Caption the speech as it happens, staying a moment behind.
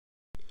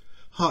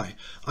Hi,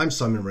 I'm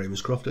Simon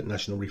Ravenscroft at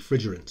National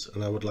Refrigerant,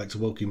 and I would like to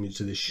welcome you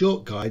to this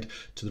short guide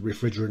to the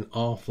refrigerant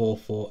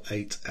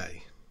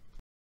R448A.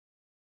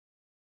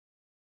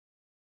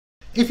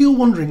 If you're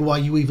wondering why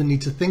you even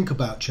need to think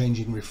about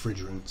changing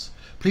refrigerants,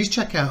 please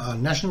check out our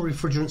National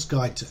Refrigerants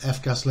Guide to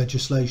F-gas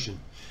legislation.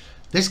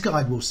 This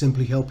guide will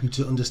simply help you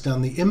to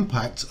understand the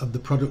impact of the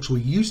products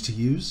we used to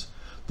use,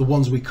 the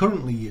ones we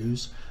currently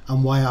use,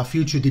 and why our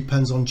future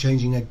depends on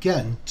changing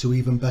again to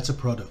even better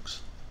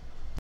products.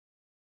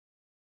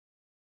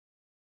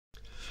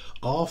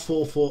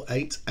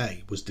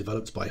 R448A was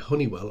developed by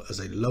Honeywell as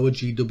a lower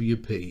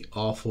GWP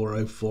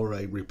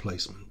R404A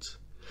replacement.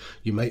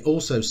 You may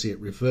also see it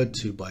referred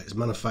to by its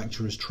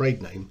manufacturer's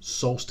trade name,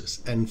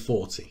 Solstice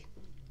N40.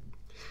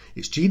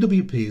 Its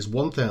GWP is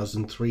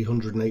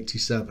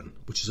 1387,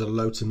 which is a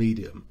low to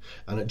medium,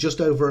 and at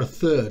just over a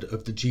third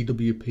of the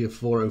GWP of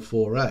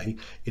 404A,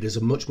 it is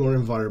a much more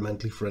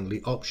environmentally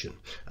friendly option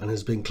and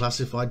has been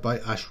classified by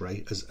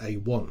ASHRAE as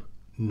A1,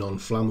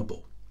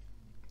 non-flammable.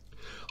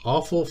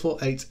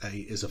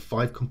 R448A is a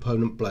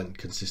 5-component blend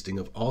consisting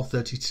of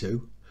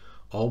R32,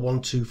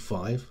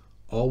 R125,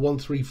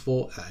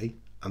 R134A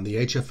and the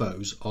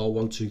HFOs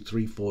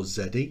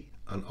R1234ZE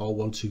and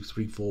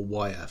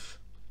R1234YF.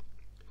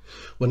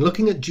 When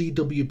looking at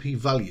GWP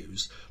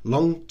values,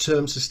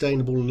 long-term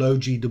sustainable low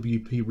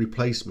GWP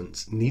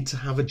replacements need to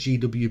have a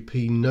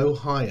GWP no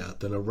higher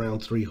than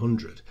around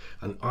 300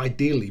 and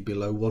ideally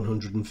below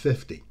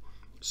 150.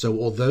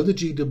 So although the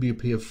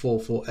GWP of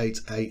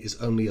 448A is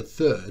only a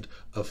third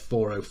of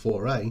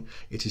 404A,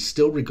 it is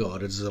still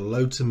regarded as a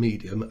low to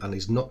medium and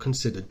is not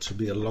considered to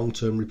be a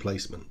long-term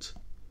replacement.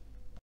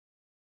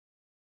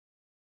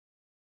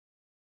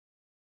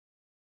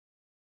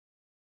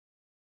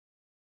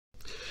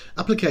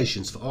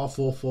 Applications for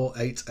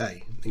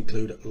R448A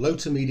include low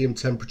to medium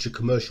temperature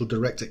commercial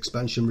direct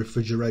expansion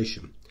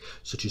refrigeration,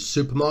 such as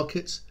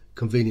supermarkets,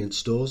 convenience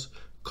stores,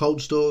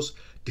 cold stores,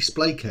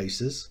 display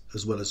cases,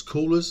 as well as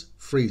coolers,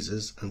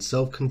 freezers and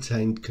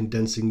self-contained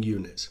condensing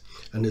units,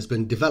 and has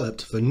been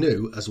developed for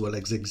new as well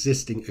as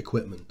existing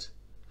equipment.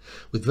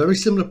 With very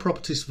similar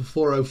properties for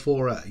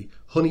 404A,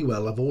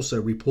 Honeywell have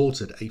also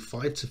reported a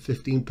 5 to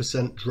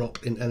 15%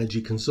 drop in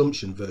energy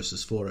consumption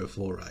versus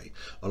 404A,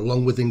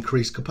 along with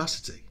increased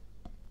capacity.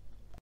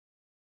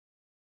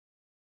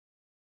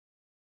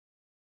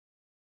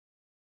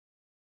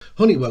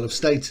 Honeywell have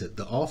stated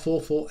that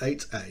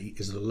R448A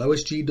is the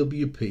lowest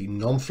GWP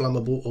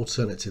non-flammable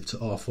alternative to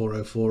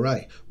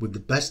R404A, with the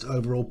best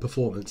overall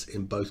performance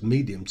in both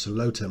medium to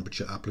low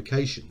temperature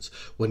applications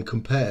when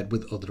compared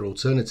with other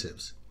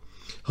alternatives.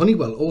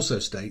 Honeywell also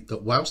state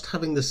that whilst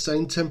having the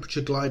same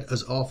temperature glide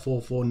as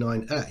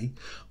R449A,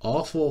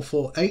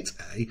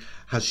 R448A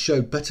has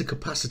showed better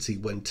capacity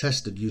when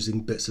tested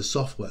using bits of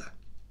software.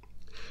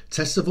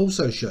 Tests have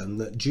also shown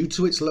that due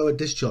to its lower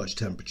discharge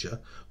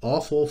temperature,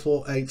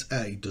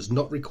 R448A does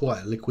not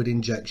require liquid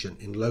injection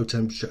in low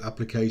temperature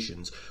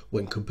applications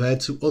when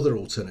compared to other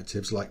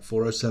alternatives like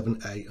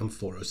 407A and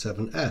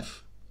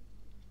 407F.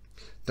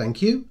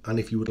 Thank you, and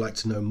if you would like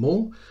to know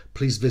more,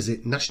 please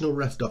visit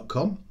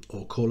nationalref.com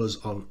or call us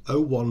on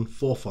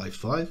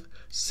 01455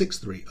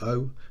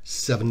 630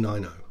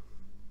 790.